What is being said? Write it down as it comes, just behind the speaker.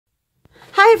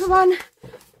Hi everyone.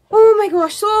 Oh my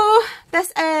gosh, so this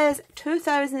is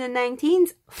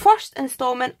 2019's first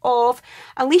instalment of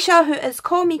Alicia, who is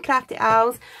Call Me Crafty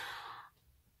Al's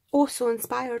oh so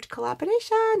inspired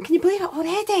collaboration. Can you believe it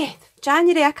already?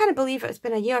 January, I can't believe it's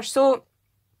been a year. So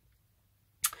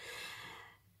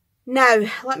now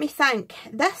let me think.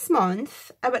 This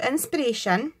month our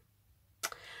inspiration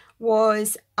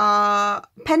was a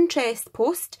Pinterest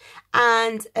post,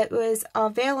 and it was a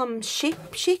Vellum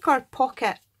shaker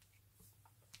pocket.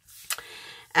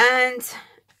 And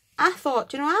I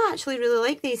thought, you know, I actually really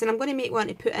like these, and I'm going to make one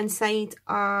to put inside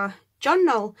a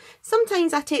journal.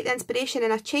 Sometimes I take the inspiration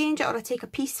and I change it, or I take a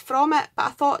piece from it, but I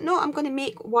thought, no, I'm going to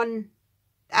make one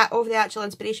of the actual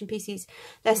inspiration pieces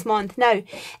this month. Now,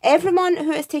 everyone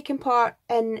who is taking part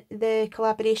in the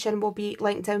collaboration will be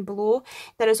linked down below.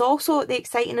 There is also the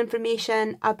exciting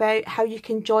information about how you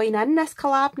can join in this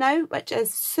collab now, which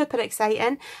is super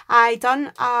exciting. I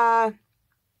done a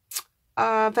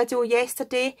video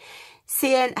yesterday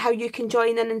saying how you can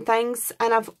join in and things,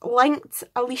 and I've linked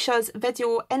Alicia's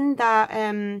video in that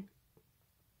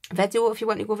video if you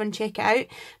want to go over and check it out.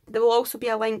 But there will also be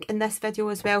a link in this video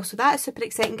as well, so that is super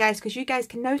exciting, guys, because you guys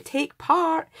can now take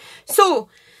part. So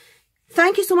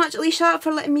thank you so much, Alicia,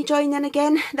 for letting me join in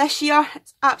again this year.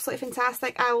 It's absolutely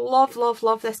fantastic. I love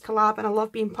this collab, and I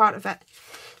love being part of it.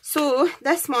 So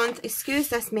this month, excuse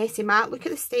this messy mat, look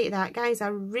at the state of that, guys. I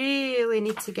really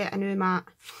need to get a new mat.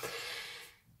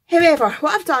 However,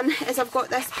 what I've done is I've got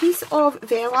this piece of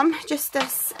vellum, just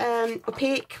this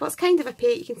opaque, well, it's kind of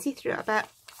opaque, you can see through it a bit,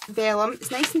 vellum.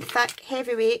 It's nice and thick,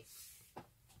 heavyweight,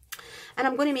 and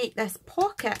I'm going to make this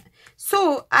pocket.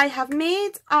 So I have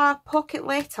made a pocket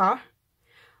letter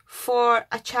for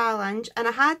a challenge, and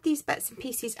I had these bits and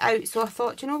pieces out, so I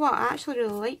thought, you know what, I actually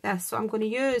really like this, so I'm going to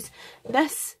use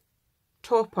this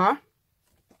topper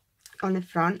on the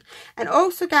front. And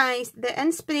also, guys, the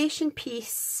inspiration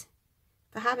piece,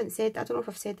 if I haven't said, I don't know if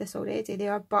I've said this already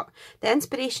there, but the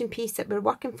inspiration piece that we're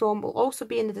working from will also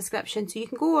be in the description, so you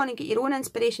can go on and get your own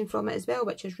inspiration from it as well,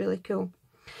 which is really cool.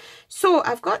 So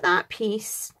I've got that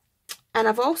piece, and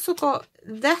I've also got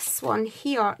this one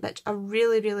here, which I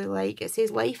really like. It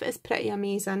says life is pretty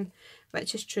amazing,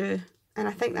 which is true, and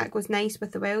I think that goes nice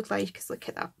with the wildlife, because look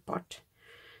at that bird.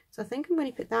 So I think I'm going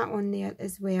to put that on there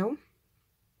as well.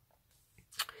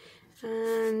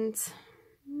 And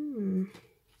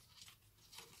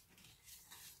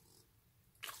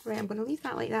right, I'm going to leave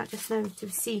that like that just now to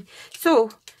see. So,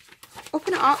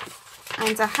 open it up,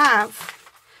 and I have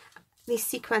these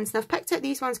sequins. Now, I've picked out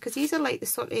these ones because these are like the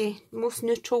sort of most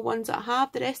neutral ones that I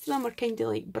have. The rest of them are kind of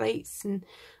like brights and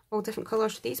all different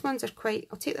colours. These ones are quite,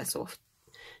 I'll take this off,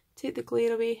 take the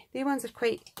glare away. These ones are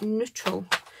quite neutral.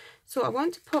 So I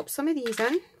want to pop some of these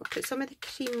in. I'll put some of the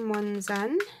cream ones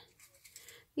in.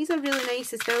 These are really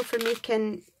nice as well for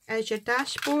making as your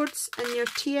dashboards and your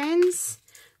TNs.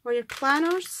 Or your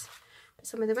planners. Put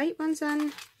some of the white ones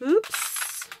in.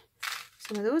 Oops.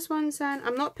 Some of those ones in.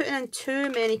 I'm not putting in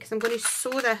too many because I'm going to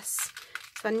sew this.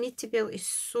 So I need to be able to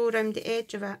sew around the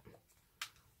edge of it.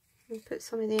 I'll put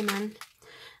some of them in.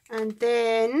 And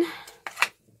then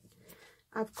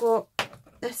I've got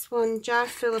this one, jar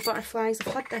full of butterflies.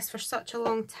 I've had this for such a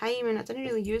long time and I didn't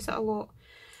really use it a lot.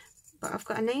 But I've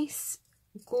got a nice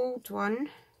gold one.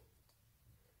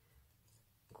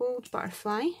 Gold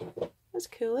butterfly. That's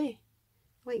cool, eh?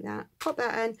 Like that. Pop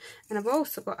that in. And I've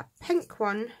also got a pink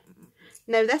one.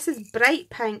 Now this is bright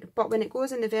pink, but when it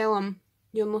goes in the vellum,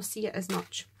 you'll not see it as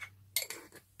much.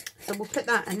 So we'll put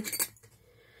that in.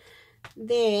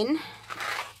 Then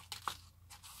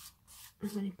I'm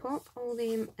going to pop all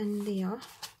them in there.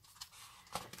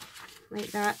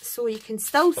 Like that. So you can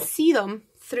still see them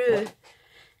through.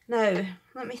 Now,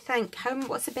 let me think.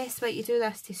 What's the best way to do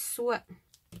this to sew it?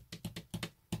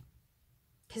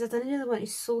 Because I didn't really want to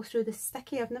sew through the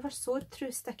sticky. I've never sewed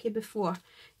through sticky before.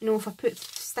 You know, if I put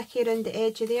sticky around the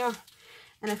edge of there.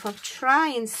 And if I try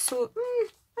and sew,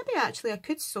 maybe actually I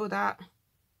could sew that.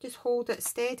 Just hold it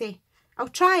steady. I'll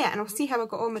try it and I'll see how I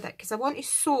got on with it. Because I want to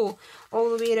sew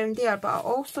all the way around there. But I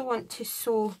also want to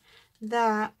sew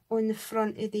that on the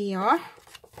front of there.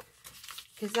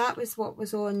 Because that was what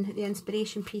was on the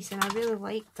inspiration piece. And I really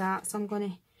liked that. So I'm going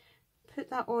to put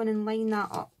that on and line that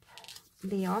up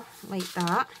there like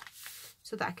that,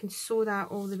 so that I can sew that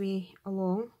all the way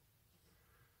along.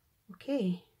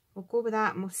 Okay, we'll go with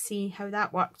that and we'll see how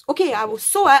that works. Okay, I will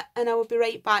sew it and I will be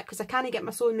right back because I can't get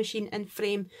my sewing machine in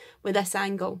frame with this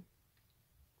angle.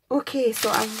 Okay,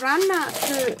 so I've ran that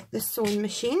through the sewing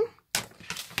machine.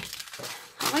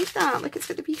 I like that. Look, it's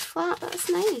got the wee flap.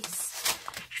 That's nice.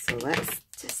 So let's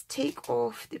just take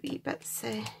off the wee bits,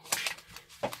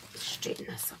 straighten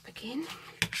this up again.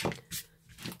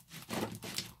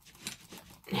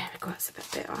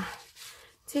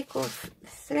 take off the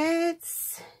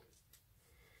threads.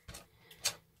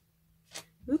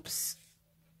 Oops.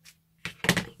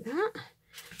 Like that.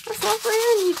 That's lovely,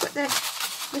 and you've got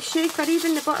the shaker,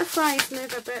 even the butterflies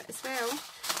move a bit as well.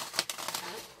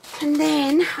 And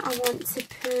then I want to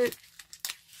put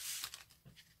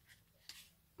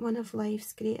one of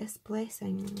life's greatest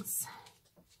blessings.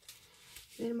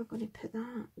 Where am I going to put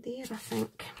that? There, I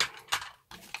think.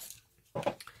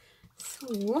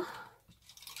 So,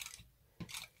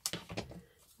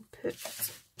 I'll put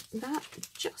that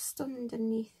just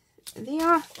underneath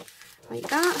there, like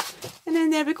that. And then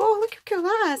there we go. Look how cool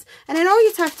that is. And then all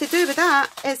you'd have to do with that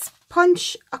is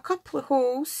punch a couple of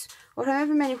holes, or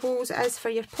however many holes it is for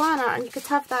your planner, and you could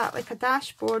have that like a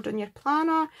dashboard on your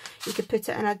planner. You could put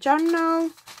it in a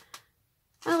journal.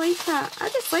 I like that. I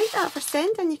just like that for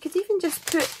sending. You could even just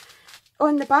put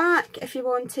on the back, if you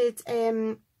wanted,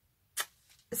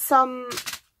 some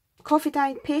coffee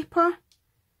dyed paper,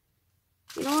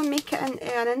 you know, and make it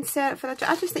into an insert for a...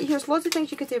 I just think there's loads of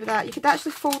things you could do with that. You could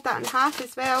actually fold that in half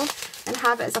as well and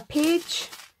have it as a page.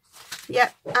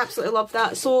 Yep, absolutely love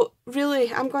that. So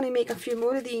really, I'm going to make a few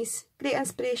more of these. Great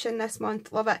inspiration this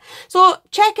month, love it. So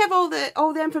check out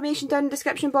all the information down in the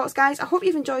description box, guys. I hope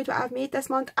you've enjoyed what I've made this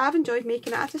month. I've enjoyed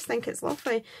making it. I just think it's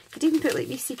lovely. You could even put like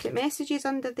these secret messages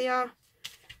under there.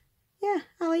 Yeah,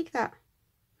 I like that.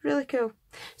 Really cool.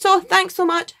 So thanks so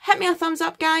much. Hit me a thumbs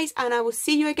up, guys, and I will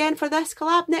see you again for this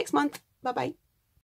collab next month. Bye bye.